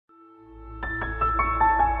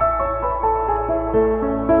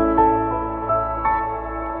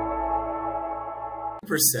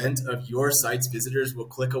40% of your site's visitors will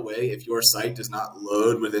click away if your site does not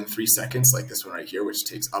load within 3 seconds, like this one right here, which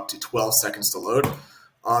takes up to 12 seconds to load.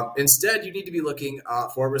 Instead, you need to be looking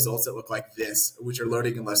for results that look like this, which are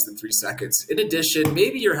loading in less than 3 seconds. In addition,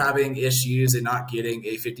 maybe you're having issues in not getting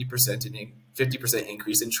a 50%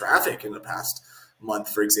 increase in traffic in the past month,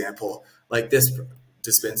 for example, like this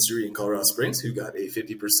dispensary in Colorado Springs, who got a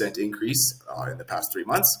 50% increase in the past 3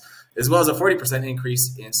 months, as well as a 40%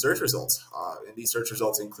 increase in search results. And these search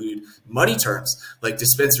results include money terms like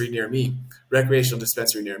dispensary near me, recreational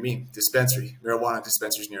dispensary near me, dispensary, marijuana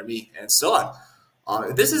dispensaries near me, and so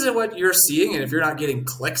on. This isn't what you're seeing, and if you're not getting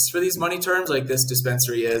clicks for these money terms like this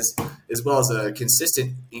dispensary is, as well as a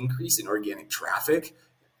consistent increase in organic traffic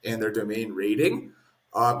and their domain rating,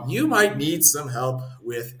 you might need some help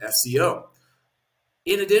with SEO.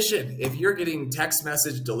 In addition, if you're getting text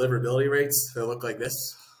message deliverability rates that look like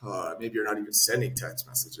this, maybe you're not even sending text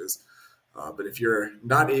messages, but if you're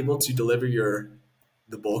not able to deliver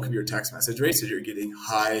the bulk of your text message rates, so you're getting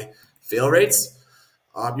high fail rates,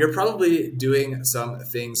 you're probably doing some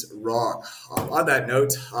things wrong. On that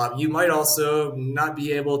note, you might also not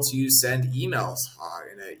be able to send emails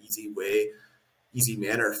in an easy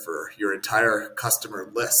manner for your entire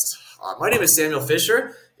customer list. My name is Samuel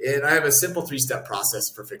Fisher, and I have a simple 3-step process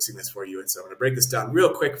for fixing this for you. And so I'm going to break this down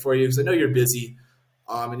real quick for you because I know you're busy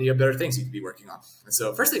and you have better things you could be working on. And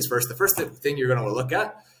so first things first, the first thing you're going to want to look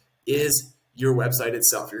at is your website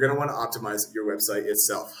itself. You're going to want to optimize your website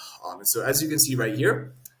itself. And so as you can see right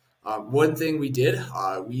here, one thing we did,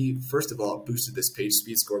 we first of all boosted this page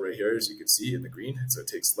speed score right here, as you can see in the green. And so it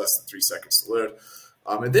takes less than 3 seconds to load.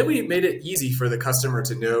 And then we made it easy for the customer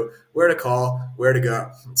to know where to call, where to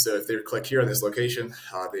go. And so if they click here on this location,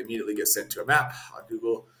 they immediately get sent to a map on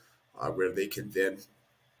Google where they can then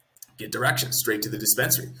get directions straight to the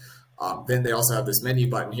dispensary. Then they also have this menu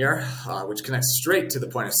button here, which connects straight to the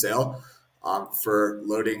point of sale for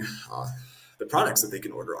loading the products that they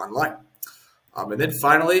can order online. And then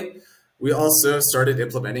finally, we also started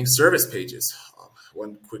implementing service pages.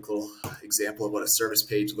 One quick little example of what a service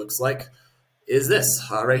page looks like is this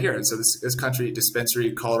right here. And so this country,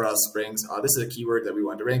 dispensary, Colorado Springs, this is a keyword that we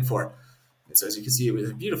wanted to rank for. And so as you can see, we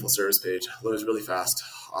have a beautiful service page, loads really fast.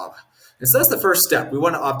 And so that's the first step. We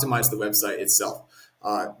want to optimize the website itself.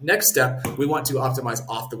 Next step, we want to optimize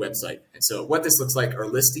off the website. And so what this looks like are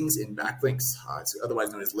listings in backlinks. It's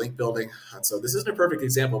otherwise known as link building. And so this isn't a perfect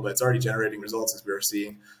example, but it's already generating results as we are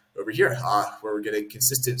seeing over here, where we're getting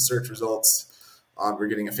consistent search results. We're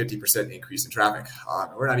getting a 50% increase in traffic.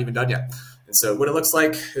 We're not even done yet. And so what it looks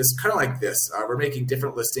like is kind of like this. We're making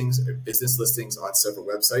different listings, business listings on several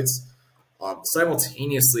websites,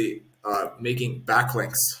 simultaneously making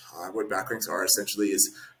backlinks. What backlinks are essentially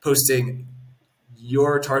is posting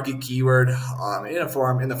your target keyword in the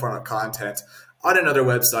form of content on another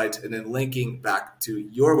website and then linking back to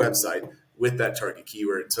your website with that target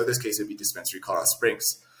keyword. So in this case, it would be Dispensary Colorado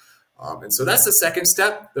Springs. And so that's the second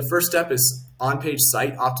step. The first step is on-page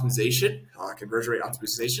site optimization, conversion rate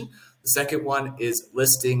optimization. The second one is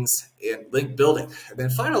listings and link building. And then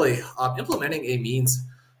finally, implementing a means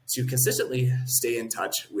to consistently stay in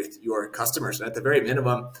touch with your customers. And at the very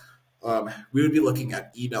minimum, we would be looking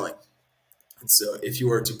at emailing. And so if you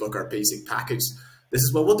were to book our basic package, this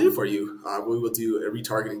is what we'll do for you. We will do a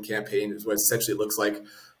retargeting campaign is what essentially it looks like.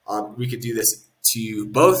 We could do this to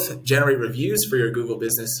both generate reviews for your Google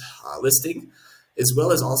business listing, as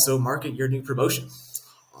well as also market your new promotion.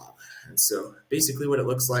 And so basically what it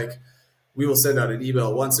looks like, we will send out an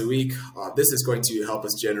email once a week. This is going to help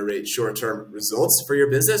us generate short-term results for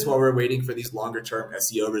your business while we're waiting for these longer-term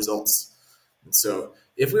SEO results. And so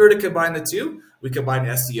if we were to combine the two, we combine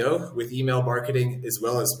SEO with email marketing as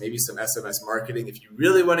well as maybe some SMS marketing. If you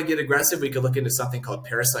really want to get aggressive, we could look into something called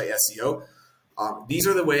parasite SEO. These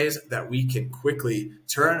are the ways that we can quickly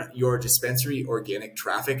turn your dispensary organic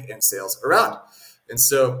traffic and sales around. And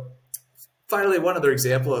so finally, one other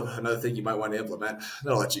example of another thing you might want to implement,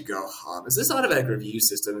 then I'll let you go, is this automatic review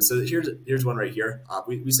system. And so here's one right here.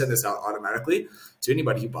 We send this out automatically to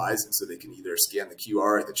anybody who buys, and so they can either scan the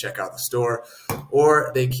QR at the checkout of the store,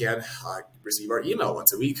 or they can receive our email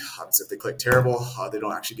once a week. So if they click terrible, they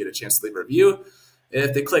don't actually get a chance to leave a review. And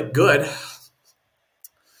if they click good,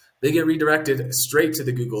 they get redirected straight to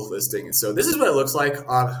the Google listing. And so this is what it looks like.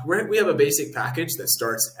 We have a basic package that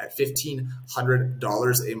starts at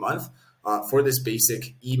 $1,500 a month for this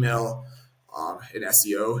basic email and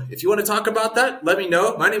SEO. If you want to talk about that, let me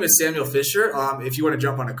know. My name is Samuel Fisher. If you want to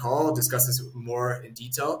jump on a call, discuss this more in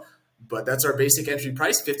detail, but that's our basic entry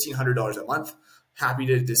price, $1,500 a month. Happy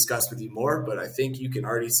to discuss with you more, but I think you can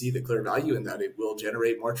already see the clear value in that it will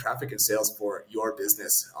generate more traffic and sales for your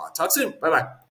business. Talk soon. Bye-bye.